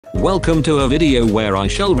Welcome to a video where I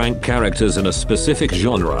shall rank characters in a specific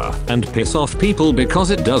genre and piss off people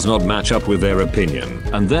because it does not match up with their opinion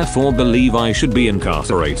and therefore believe I should be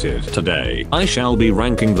incarcerated. Today, I shall be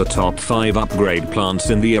ranking the top 5 upgrade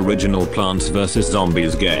plants in the original Plants vs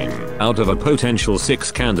Zombies game out of a potential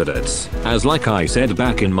 6 candidates. As like I said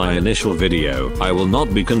back in my initial video, I will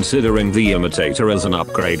not be considering the imitator as an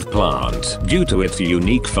upgrade plant due to its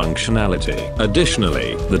unique functionality.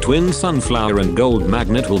 Additionally, the twin sunflower and gold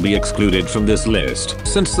magnet will be excluded from this list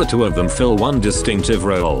since the two of them fill one distinctive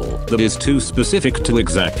role that is too specific to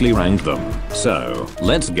exactly rank them. So,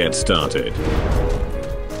 let's get started.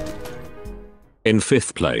 In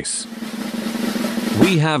 5th place,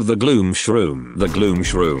 we have the Gloom Shroom. The Gloom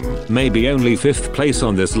Shroom may be only 5th place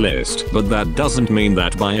on this list, but that doesn't mean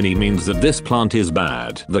that by any means that this plant is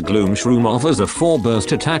bad. The Gloom Shroom offers a 4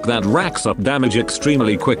 burst attack that racks up damage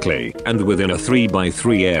extremely quickly and within a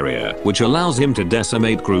 3x3 area, which allows him to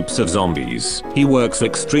decimate groups of zombies. He works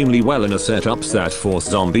extremely well in a setups that force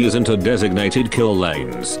zombies into designated kill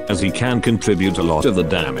lanes, as he can contribute a lot of the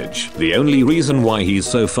damage. The only reason why he's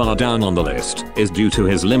so far down on the list is due to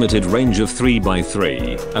his limited range of 3x3.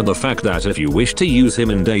 And the fact that if you wish to use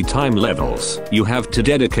him in daytime levels, you have to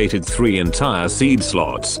dedicate 3 entire seed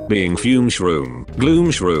slots, being Fume Shroom, Gloom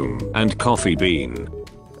Shroom, and Coffee Bean.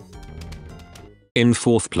 In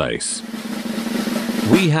 4th place,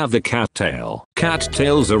 we have the Cattail.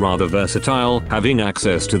 Cattails are rather versatile, having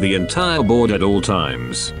access to the entire board at all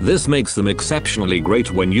times. This makes them exceptionally great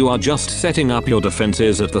when you are just setting up your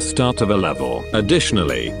defenses at the start of a level.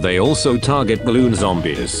 Additionally, they also target balloon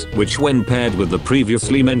zombies, which when paired with the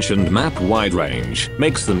previously mentioned map wide range,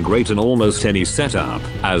 makes them great in almost any setup.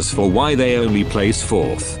 As for why they only place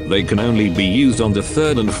 4th, they can only be used on the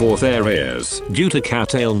 3rd and 4th areas, due to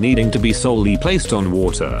Cattail needing to be solely placed on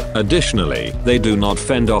water. Additionally, they do not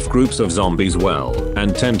fend off groups of zombies well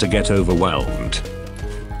and tend to get overwhelmed.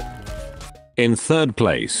 In 3rd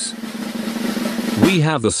place, we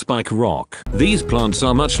have the Spike Rock. These plants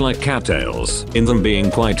are much like cattails, in them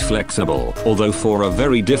being quite flexible, although for a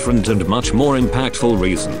very different and much more impactful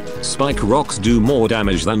reason. Spike Rocks do more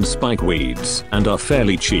damage than Spike Weeds, and are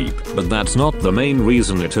fairly cheap, but that's not the main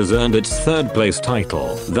reason it has earned its 3rd place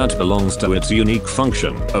title. That belongs to its unique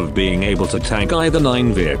function of being able to tank either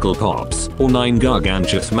 9 vehicle pops or 9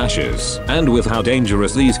 gargantua smashes, and with how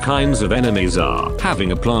dangerous these kinds of enemies are,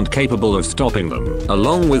 having a plant capable of stopping them,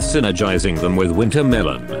 along with synergizing them with Winter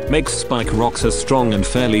Melon, makes Spike Rocks a strong and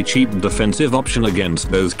fairly cheap defensive option against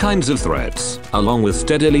those kinds of threats, along with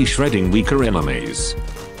steadily shredding weaker enemies.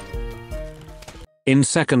 In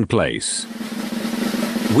 2nd place,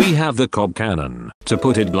 we have the Cob Cannon. To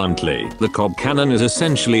put it bluntly, the Cob Cannon is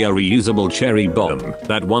essentially a reusable cherry bomb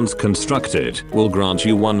that once constructed, will grant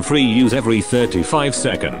you 1 free use every 35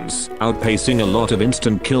 seconds, outpacing a lot of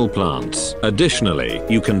instant kill plants. Additionally,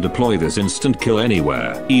 you can deploy this instant kill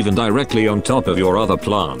anywhere, even directly on top of your other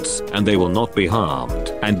plants, and they will not be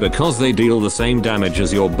harmed. And because they deal the same damage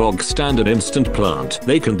as your bog standard instant plant,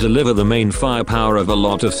 they can deliver the main firepower of a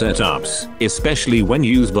lot of setups, especially when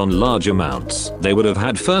used on large amounts. They would have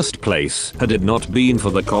had 1st place had it not been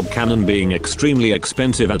for the Cob Cannon being extremely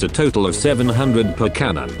expensive at a total of 700 per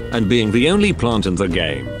cannon, and being the only plant in the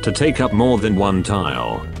game to take up more than 1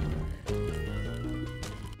 tile.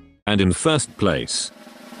 And in 1st place,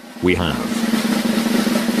 we have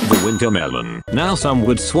the Winter Melon. Now some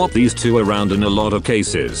would swap these two around in a lot of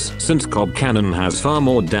cases, since Cob Cannon has far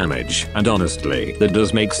more damage, and honestly, that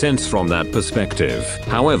does make sense from that perspective.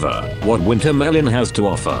 However, what Winter Melon has to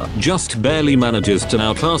offer just barely manages to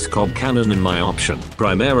outclass Cob Cannon in my option,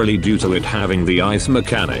 primarily due to it having the ice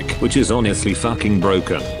mechanic, which is honestly fucking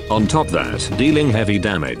broken. On top that, dealing heavy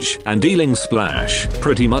damage and dealing splash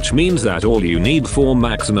pretty much means that all you need for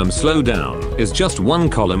maximum slowdown is just 1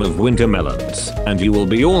 column of Winter Melons, and you will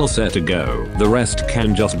be all set to go. The rest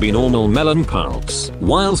can just be normal melon parts.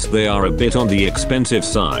 Whilst they are a bit on the expensive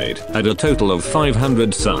side, at a total of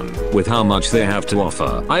 500 sun, with how much they have to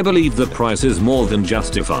offer, I believe the price is more than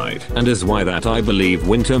justified, and is why that I believe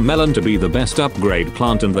Winter Melon to be the best upgrade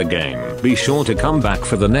plant in the game. Be sure to come back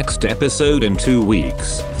for the next episode in 2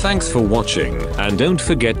 weeks. Thanks for watching, and don't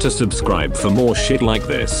forget to subscribe for more shit like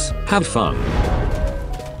this. Have fun.